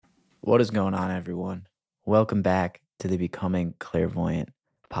What is going on, everyone? Welcome back to the Becoming Clairvoyant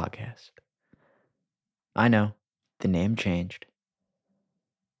podcast. I know the name changed.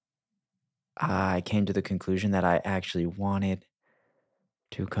 I came to the conclusion that I actually wanted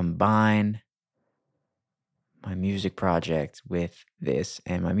to combine my music project with this,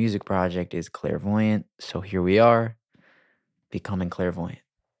 and my music project is Clairvoyant. So here we are, Becoming Clairvoyant.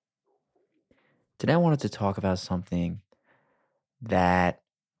 Today, I wanted to talk about something that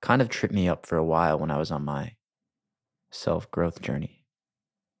kind of tripped me up for a while when I was on my self-growth journey.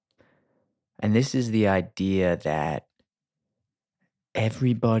 And this is the idea that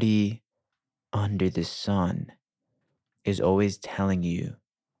everybody under the sun is always telling you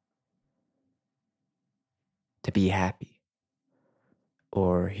to be happy,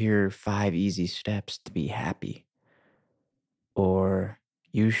 or here are 5 easy steps to be happy, or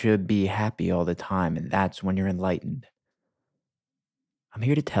you should be happy all the time and that's when you're enlightened. I'm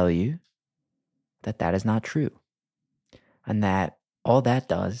here to tell you that that is not true, and that all that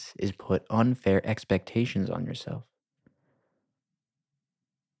does is put unfair expectations on yourself,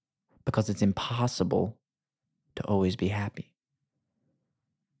 because it's impossible to always be happy.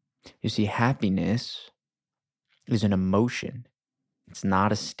 You see, happiness is an emotion. It's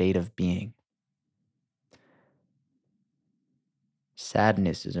not a state of being.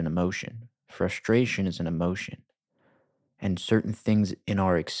 Sadness is an emotion. Frustration is an emotion. And certain things in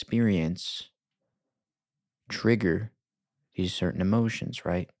our experience trigger these certain emotions,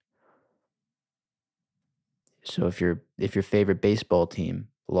 right? So if your favorite baseball team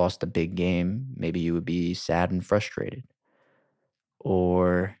lost a big game, maybe you would be sad and frustrated.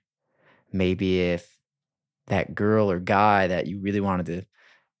 Or maybe if that girl or guy that you really wanted to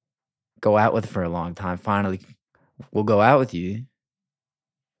go out with for a long time finally will go out with you,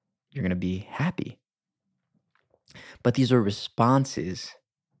 you're going to be happy. But these are responses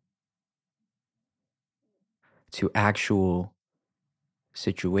to actual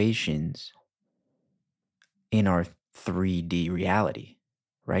situations in our 3D reality,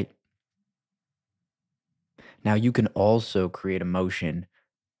 right? Now, you can also create emotion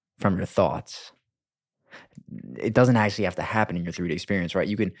from your thoughts. It doesn't actually have to happen in your 3D experience, right?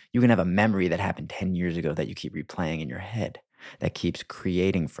 You can have a memory that happened 10 years ago that you keep replaying in your head that keeps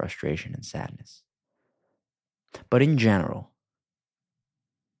creating frustration and sadness. But in general,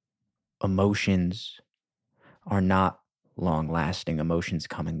 emotions are not long-lasting. Emotions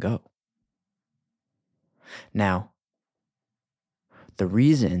come and go. Now, the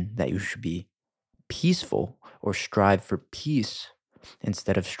reason that you should be peaceful or strive for peace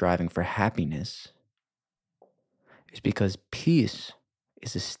instead of striving for happiness is because peace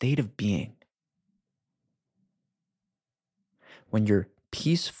is a state of being. When you're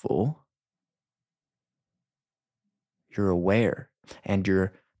peaceful, you're aware and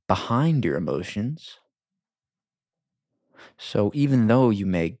you're behind your emotions. So even though you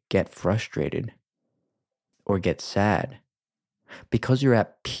may get frustrated or get sad, because you're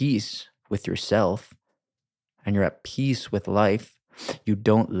at peace with yourself and you're at peace with life, you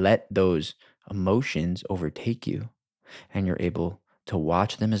don't let those emotions overtake you, and you're able to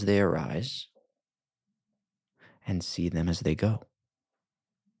watch them as they arise and see them as they go.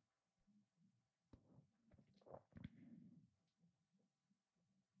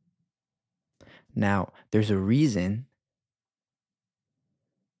 Now, there's a reason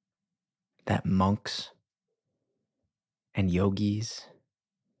that monks and yogis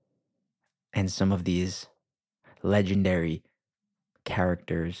and some of these legendary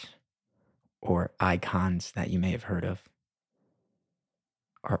characters or icons that you may have heard of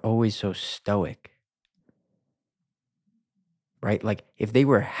are always so stoic, right? Like if they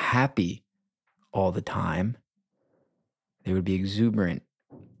were happy all the time, they would be exuberant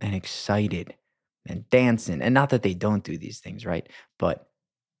and excited and dancing. And not that they don't do these things, right? But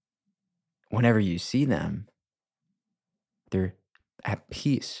whenever you see them, they're at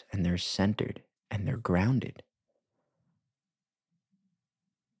peace and they're centered and they're grounded.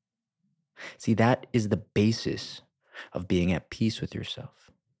 See, that is the basis of being at peace with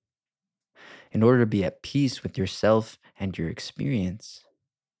yourself. In order to be at peace with yourself and your experience,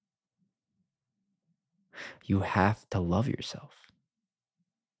 you have to love yourself.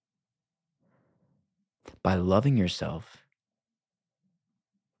 By loving yourself,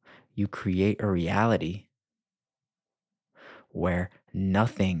 you create a reality where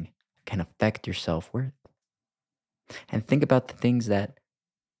nothing can affect your self-worth. And think about the things that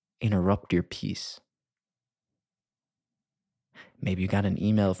interrupt your peace. Maybe you got an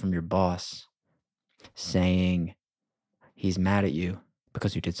email from your boss saying he's mad at you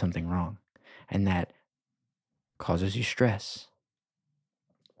because you did something wrong, and that causes you stress.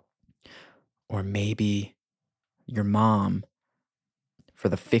 Or maybe your mom, for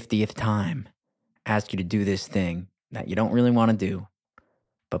the 50th time, asked you to do this thing that you don't really want to do,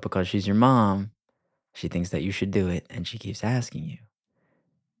 but because she's your mom, she thinks that you should do it, and she keeps asking you.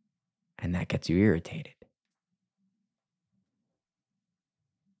 And that gets you irritated.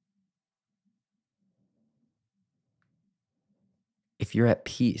 If you're at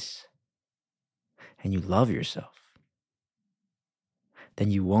peace and you love yourself, then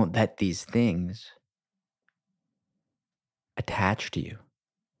you won't let these things attach to you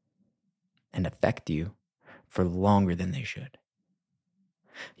and affect you for longer than they should.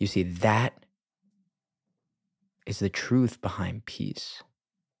 You see, that is the truth behind peace.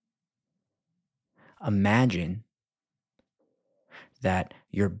 Imagine that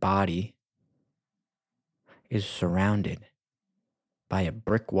your body is surrounded by a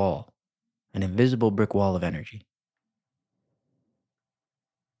brick wall, an invisible brick wall of energy.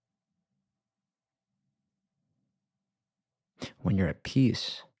 When you're at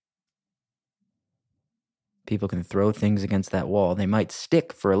peace, people can throw things against that wall. They might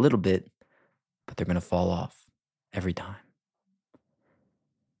stick for a little bit, but they're going to fall off every time.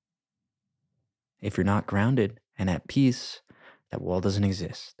 If you're not grounded and at peace, that wall doesn't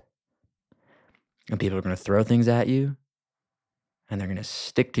exist. And people are going to throw things at you, and they're going to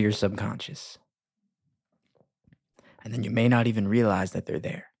stick to your subconscious. And then you may not even realize that they're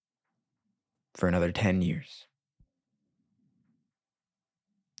there for another 10 years.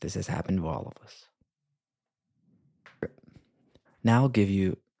 This has happened to all of us. Now I'll give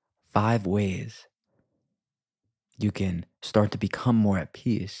you 5 ways you can start to become more at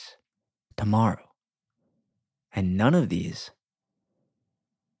peace tomorrow. And none of these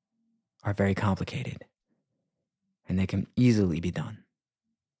are very complicated, and they can easily be done.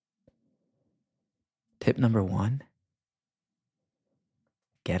 Tip number 1,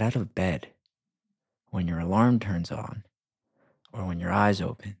 get out of bed when your alarm turns on or when your eyes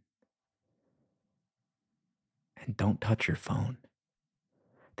open. And don't touch your phone.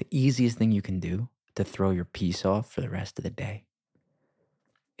 The easiest thing you can do to throw your peace off for the rest of the day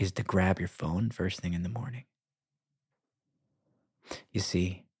is to grab your phone first thing in the morning. You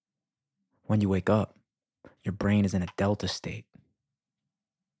see, when you wake up, your brain is in a delta state,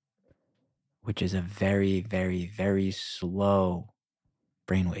 which is a very, very, very slow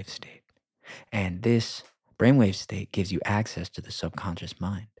brainwave state. And this brainwave state gives you access to the subconscious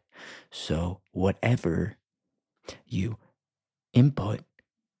mind. So whatever you input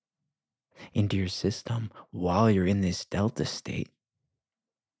into your system while you're in this delta state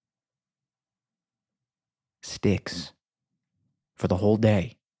sticks for the whole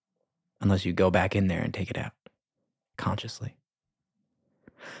day, unless you go back in there and take it out consciously.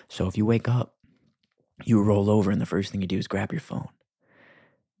 So if you wake up, you roll over, and the first thing you do is grab your phone.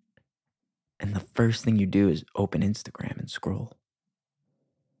 And the first thing you do is open Instagram and scroll.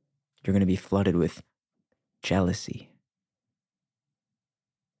 You're going to be flooded with jealousy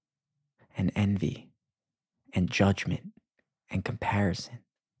and envy and judgment and comparison.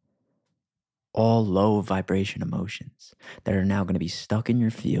 All low vibration emotions that are now going to be stuck in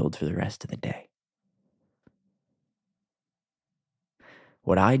your field for the rest of the day.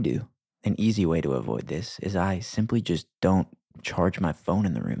 What I do, an easy way to avoid this, is I simply just don't charge my phone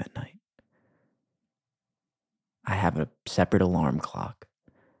in the room at night. I have a separate alarm clock,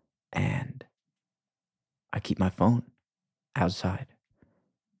 and I keep my phone outside.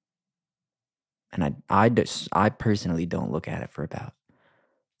 And I personally don't look at it for about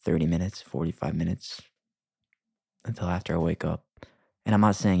 30 minutes, 45 minutes until after I wake up. And I'm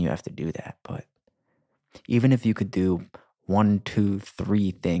not saying you have to do that, but even if you could do 1, 2,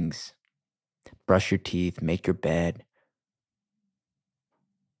 3 things, brush your teeth, make your bed,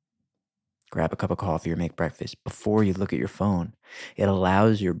 grab a cup of coffee or make breakfast before you look at your phone, it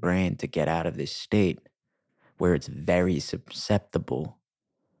allows your brain to get out of this state where it's very susceptible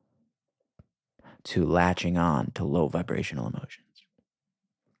to latching on to low vibrational emotions.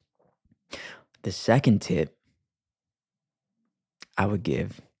 The second tip I would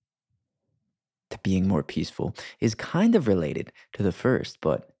give to being more peaceful is kind of related to the first,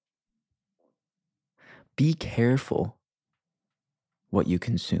 but be careful what you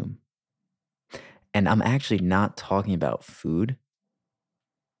consume. And I'm actually not talking about food.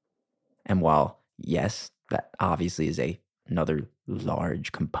 And while, yes, that obviously is another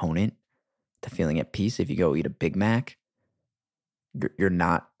large component to feeling at peace. If you go eat a Big Mac, you're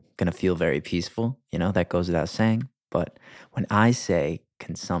not going to feel very peaceful. You know, that goes without saying. But when I say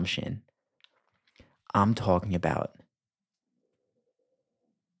consumption, I'm talking about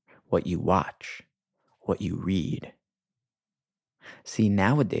what you watch, what you read. See,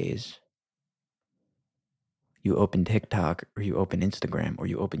 nowadays, You open TikTok or you open Instagram or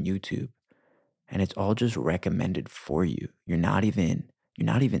you open YouTube, and it's all just recommended for you. You're not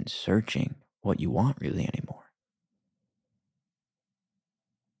even searching what you want really anymore.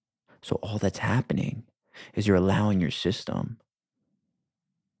 So all that's happening is you're allowing your system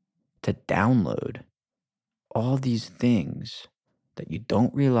to download all these things that you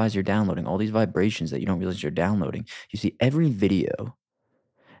don't realize you're downloading, all these vibrations that you don't realize you're downloading. You see, every video,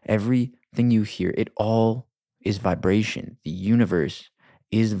 everything you hear, it all is vibration. The universe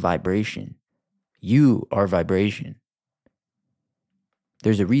is vibration. You are vibration.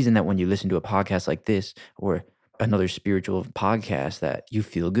 There's a reason that when you listen to a podcast like this or another spiritual podcast that you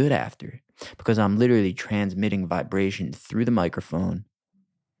feel good after, because I'm literally transmitting vibration through the microphone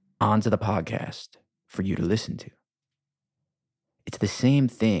onto the podcast for you to listen to. It's the same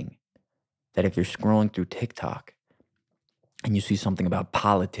thing that if you're scrolling through TikTok and you see something about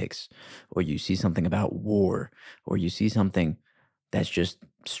politics, or you see something about war, or you see something that's just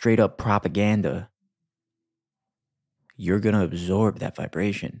straight up propaganda, you're going to absorb that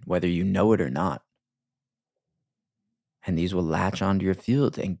vibration, whether you know it or not. And these will latch onto your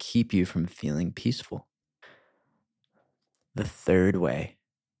field and keep you from feeling peaceful. The third way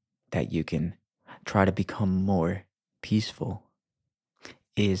that you can try to become more peaceful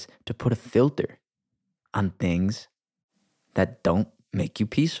is to put a filter on things that don't make you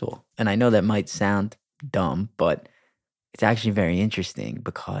peaceful. And I know that might sound dumb, but it's actually very interesting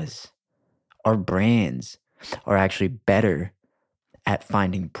because our brains are actually better at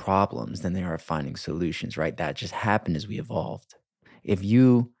finding problems than they are finding solutions, right? That just happened as we evolved. If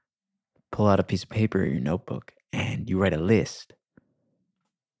you pull out a piece of paper or your notebook and you write a list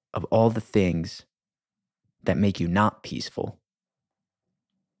of all the things that make you not peaceful,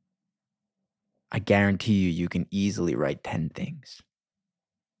 I guarantee you can easily write 10 things.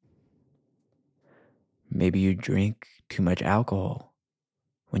 Maybe you drink too much alcohol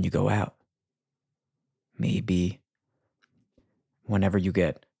when you go out. Maybe whenever you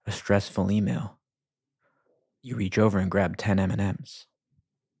get a stressful email, you reach over and grab 10 M&Ms.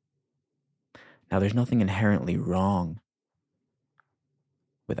 Now, there's nothing inherently wrong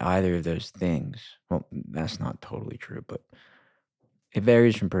with either of those things. Well, that's not totally true, but it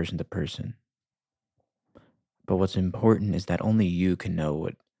varies from person to person. But what's important is that only you can know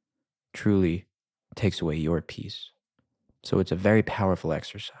what truly takes away your peace. So it's a very powerful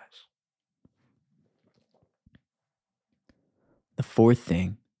exercise. The fourth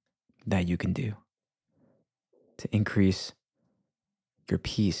thing that you can do to increase your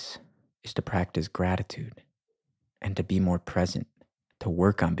peace is to practice gratitude and to be more present, to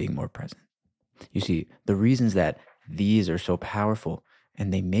work on being more present. You see, the reasons that these are so powerful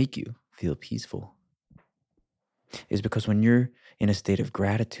and they make you feel peaceful is because when you're in a state of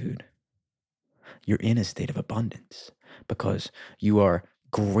gratitude, you're in a state of abundance because you are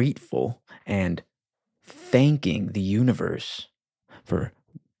grateful and thanking the universe for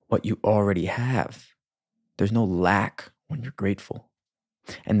what you already have. There's no lack when you're grateful.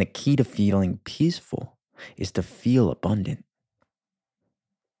 And the key to feeling peaceful is to feel abundant.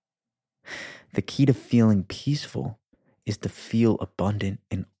 The key to feeling peaceful is to feel abundant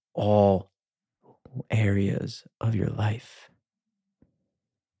in all areas of your life.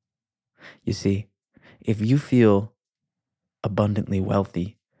 You see, if you feel abundantly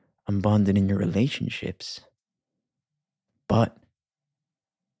wealthy, abundant in your relationships, but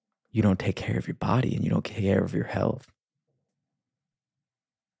you don't take care of your body and you don't take care of your health,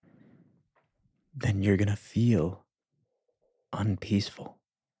 then you're going to feel unpeaceful.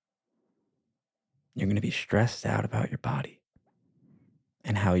 You're going to be stressed out about your body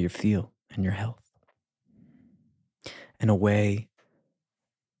and how you feel and your health. And a way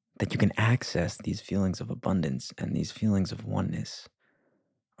that you can access these feelings of abundance and these feelings of oneness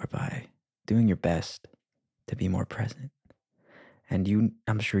are by doing your best to be more present. And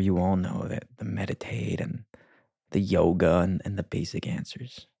I'm sure you all know that the meditate and the yoga and the basic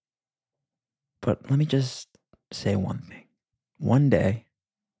answers. But let me just say one thing. One day,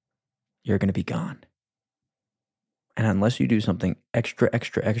 you're going to be gone. And unless you do something extra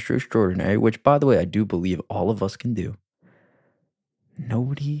extraordinary, which, by the way, I do believe all of us can do,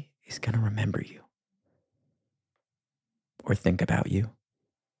 nobody is going to remember you or think about you.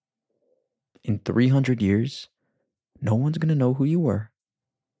 In 300 years, no one's going to know who you were.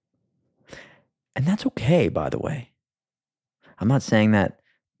 And that's okay, by the way. I'm not saying that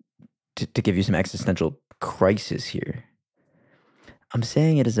to give you some existential crisis here. I'm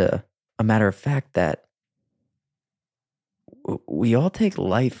saying it as a matter of fact that we all take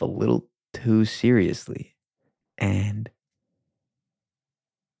life a little too seriously. And,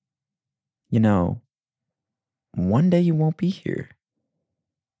 one day you won't be here.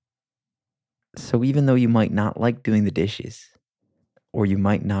 So even though you might not like doing the dishes, or you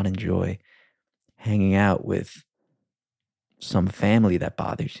might not enjoy hanging out with some family that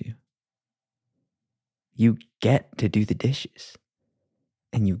bothers you, you get to do the dishes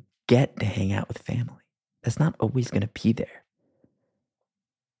and you get to hang out with family. That's not always going to be there.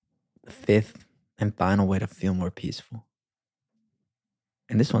 The fifth and final way to feel more peaceful,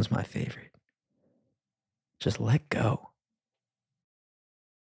 and this one's my favorite, just let go.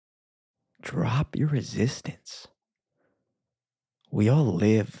 Drop your resistance. We all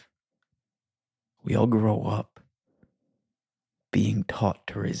grow up being taught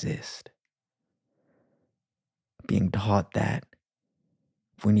to resist, being taught that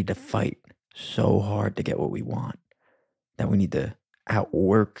we need to fight so hard to get what we want, that we need to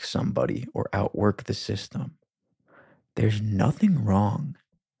outwork somebody or outwork the system. There's nothing wrong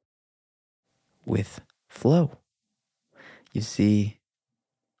with flow. You see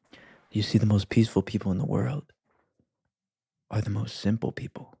the most peaceful people in the world are the most simple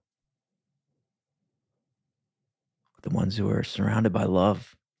people. The ones who are surrounded by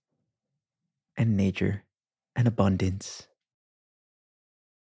love and nature and abundance.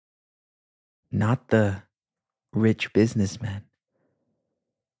 Not the rich businessmen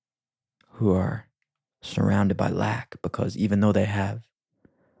who are surrounded by lack, because even though they have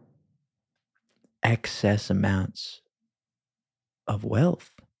excess amounts of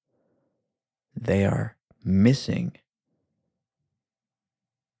wealth, they are missing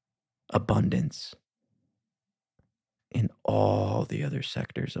abundance in all the other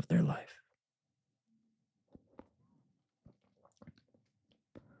sectors of their life.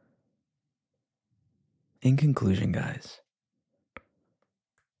 In conclusion, guys,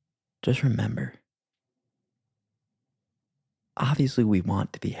 just remember, obviously we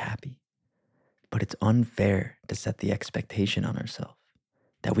want to be happy, but it's unfair to set the expectation on ourselves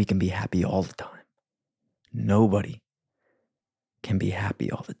that we can be happy all the time. Nobody can be happy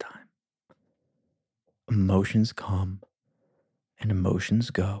all the time. Emotions come and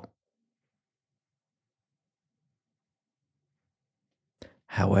emotions go.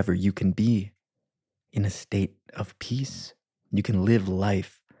 However, you can be in a state of peace. You can live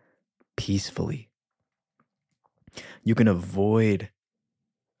life peacefully. You can avoid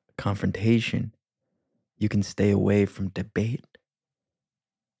confrontation. You can stay away from debate.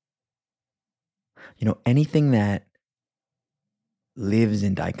 Anything that lives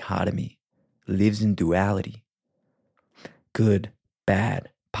in dichotomy, lives in duality, good, bad,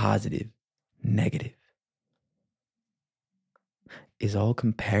 positive, negative, is all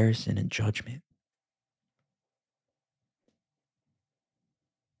comparison and judgment.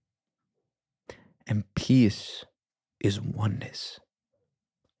 And peace is oneness.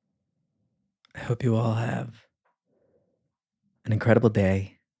 I hope you all have an incredible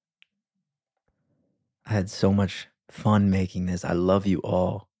day. I had so much fun making this. I love you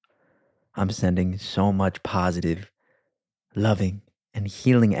all. I'm sending so much positive, loving, and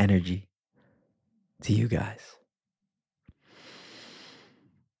healing energy to you guys.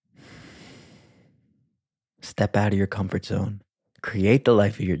 Step out of your comfort zone. Create the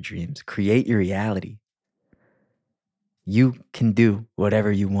life of your dreams. Create your reality. You can do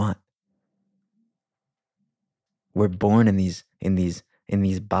whatever you want. We're born in these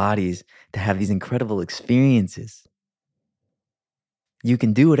bodies to have these incredible experiences. You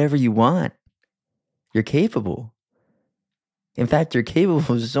can do whatever you want. You're capable. In fact, you're capable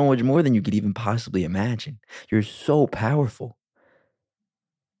of so much more than you could even possibly imagine. You're so powerful.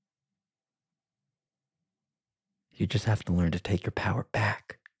 You just have to learn to take your power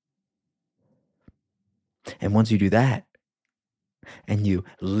back. And once you do that, and you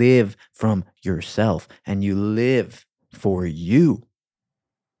live from yourself, and you live for you,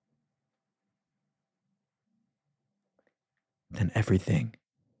 then everything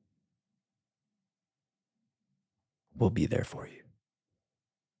will be there for you.